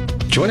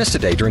Join us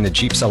today during the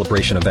Jeep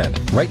Celebration event.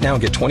 Right now,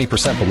 get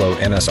 20% below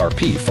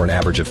MSRP for an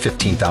average of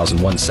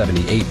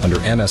 $15,178 under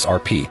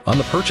MSRP on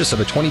the purchase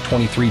of a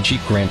 2023 Jeep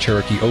Grand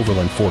Cherokee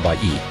Overland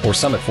 4xE or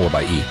Summit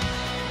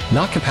 4xE.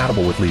 Not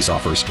compatible with lease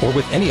offers or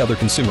with any other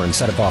consumer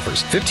incentive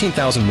offers.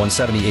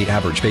 $15,178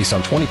 average based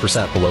on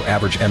 20% below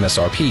average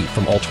MSRP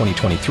from all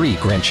 2023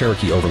 Grand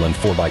Cherokee Overland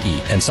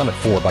 4xE and Summit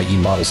 4xE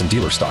models in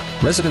dealer stock.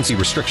 Residency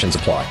restrictions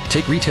apply.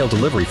 Take retail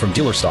delivery from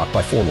dealer stock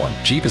by 4/1.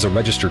 Jeep is a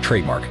registered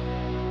trademark.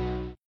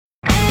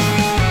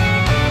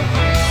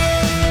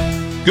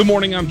 Good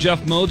morning, I'm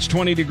Jeff Moats.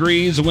 20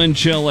 degrees, wind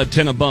chill at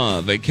 10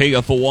 above. At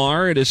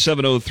KFOR, it is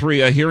 7:03,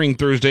 a hearing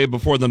Thursday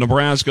before the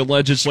Nebraska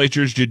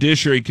Legislature's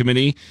Judiciary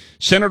Committee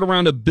centered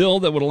around a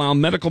bill that would allow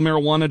medical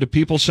marijuana to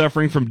people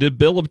suffering from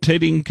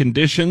debilitating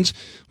conditions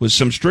with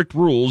some strict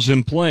rules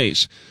in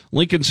place.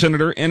 Lincoln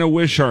Senator Anna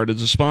Wishart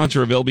is the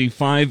sponsor of LB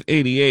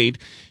 588.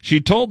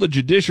 She told the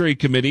Judiciary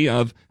Committee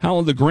of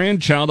how the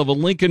grandchild of a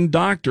Lincoln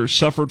doctor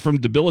suffered from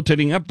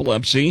debilitating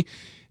epilepsy,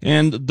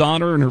 and the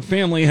daughter and her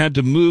family had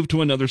to move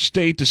to another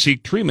state to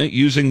seek treatment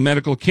using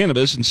medical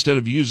cannabis instead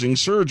of using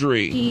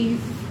surgery. He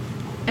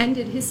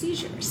ended his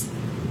seizures,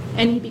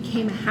 and he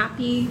became a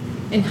happy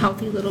and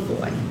healthy little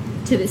boy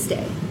to this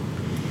day.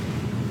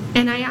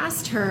 And I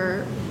asked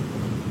her,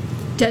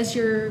 does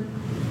your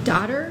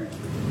daughter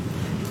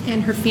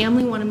and her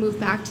family want to move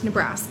back to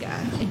Nebraska?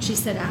 And she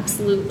said,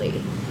 absolutely.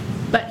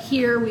 But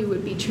here we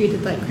would be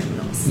treated like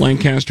criminals.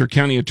 Lancaster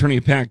County Attorney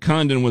Pat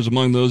Condon was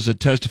among those that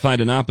testified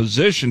in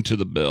opposition to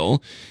the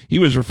bill. He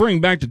was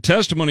referring back to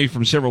testimony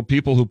from several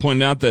people who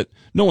pointed out that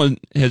no one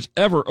has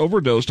ever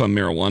overdosed on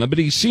marijuana, but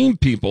he's seen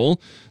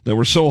people that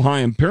were so high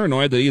and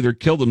paranoid they either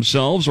killed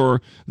themselves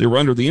or they were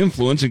under the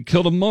influence and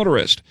killed a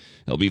motorist.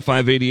 LB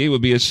 588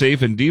 would be a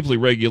safe and deeply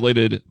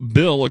regulated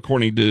bill,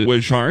 according to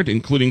Wishart,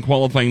 including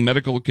qualifying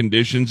medical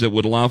conditions that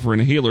would allow for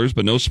inhalers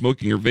but no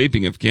smoking or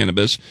vaping of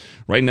cannabis.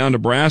 Right now,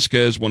 Nebraska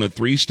is one of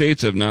 3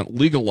 states that have not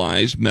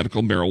legalized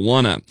medical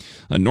marijuana.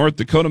 A North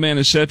Dakota man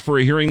is set for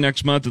a hearing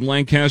next month in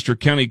Lancaster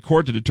County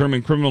Court to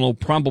determine criminal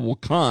probable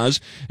cause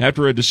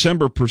after a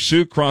December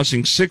pursuit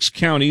crossing 6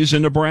 counties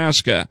in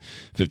Nebraska.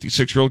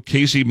 56-year-old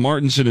Casey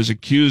Martinson is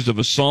accused of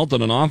assault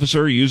on an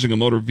officer using a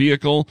motor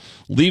vehicle,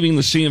 leaving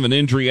the scene of an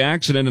injury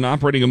accident, and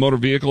operating a motor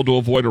vehicle to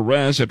avoid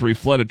arrest after he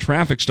fled a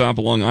traffic stop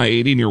along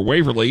I-80 near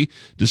Waverly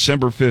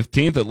December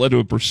 15th that led to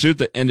a pursuit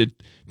that ended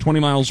 20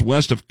 miles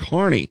west of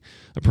Kearney.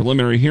 A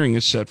preliminary hearing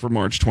is set for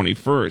March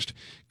 21st.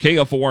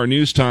 KFOR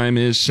news time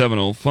is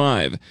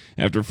 7:05.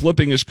 After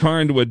flipping his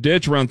car into a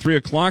ditch around 3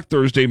 o'clock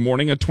Thursday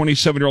morning, a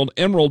 27-year-old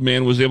Emerald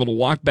man was able to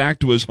walk back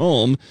to his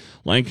home.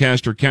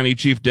 Lancaster County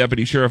Chief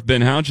Deputy Sheriff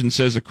Ben Houchin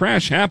says the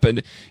crash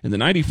happened in the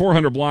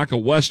 9400 block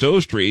of West O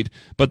Street,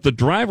 but the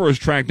driver was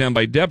tracked down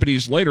by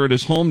deputies later at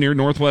his home near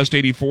Northwest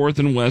 84th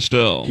and West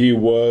O. He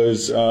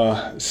was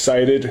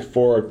cited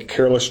for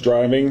careless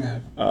driving,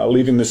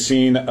 leaving the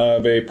scene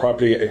of a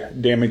property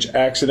damage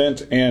accident,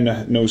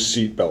 and no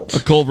seatbelt. A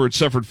culvert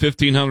suffered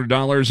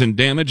 $1,500 in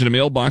damage, and a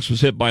mailbox was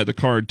hit by the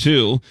car,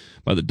 too.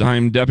 By the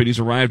time deputies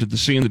arrived at the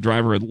scene, the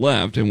driver had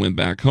left and went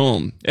back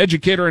home.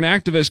 Educator and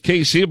activist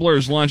Kay Siebler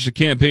has launched a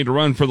campaign to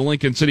run for the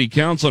Lincoln City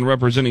Council and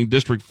representing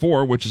District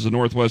 4, which is the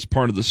northwest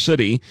part of the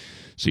city.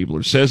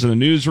 Siebler says in a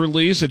news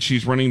release that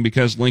she's running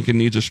because Lincoln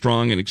needs a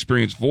strong and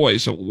experienced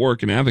voice that will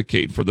work and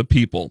advocate for the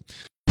people.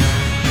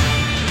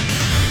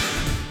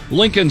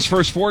 Lincoln's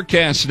first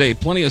forecast today,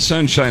 plenty of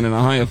sunshine and a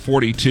high of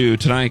 42.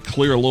 Tonight,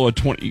 clear, low of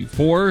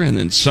 24, and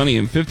then sunny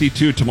and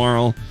 52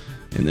 tomorrow.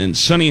 And then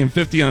sunny and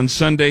 50 on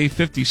Sunday,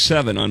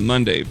 57 on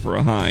Monday for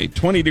a high.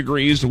 20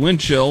 degrees,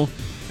 wind chill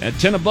at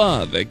 10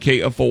 above at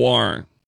KFOR.